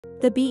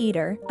The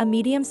beeeater, a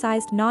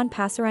medium-sized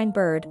non-passerine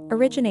bird,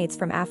 originates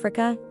from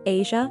Africa,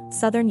 Asia,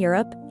 southern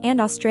Europe,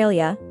 and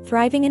Australia,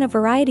 thriving in a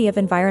variety of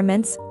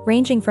environments,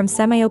 ranging from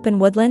semi-open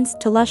woodlands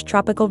to lush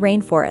tropical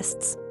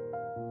rainforests.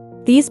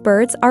 These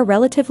birds are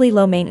relatively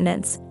low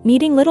maintenance,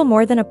 needing little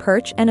more than a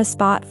perch and a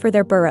spot for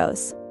their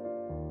burrows.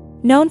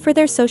 Known for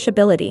their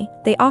sociability,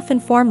 they often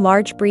form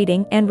large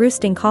breeding and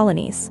roosting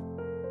colonies.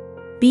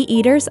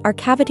 Bee-eaters are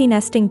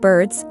cavity-nesting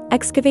birds,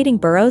 excavating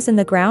burrows in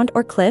the ground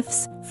or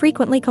cliffs,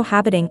 frequently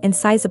cohabiting in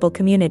sizable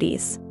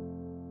communities.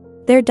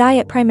 Their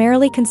diet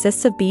primarily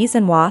consists of bees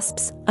and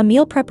wasps, a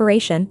meal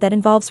preparation that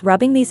involves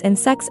rubbing these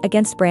insects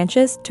against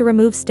branches to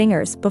remove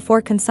stingers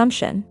before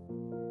consumption.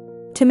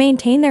 To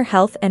maintain their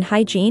health and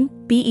hygiene,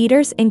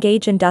 bee-eaters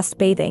engage in dust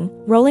bathing,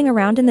 rolling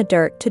around in the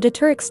dirt to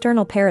deter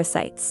external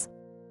parasites.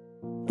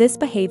 This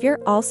behavior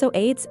also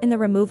aids in the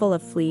removal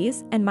of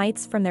fleas and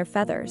mites from their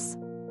feathers.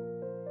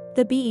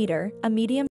 The beeeater, a medium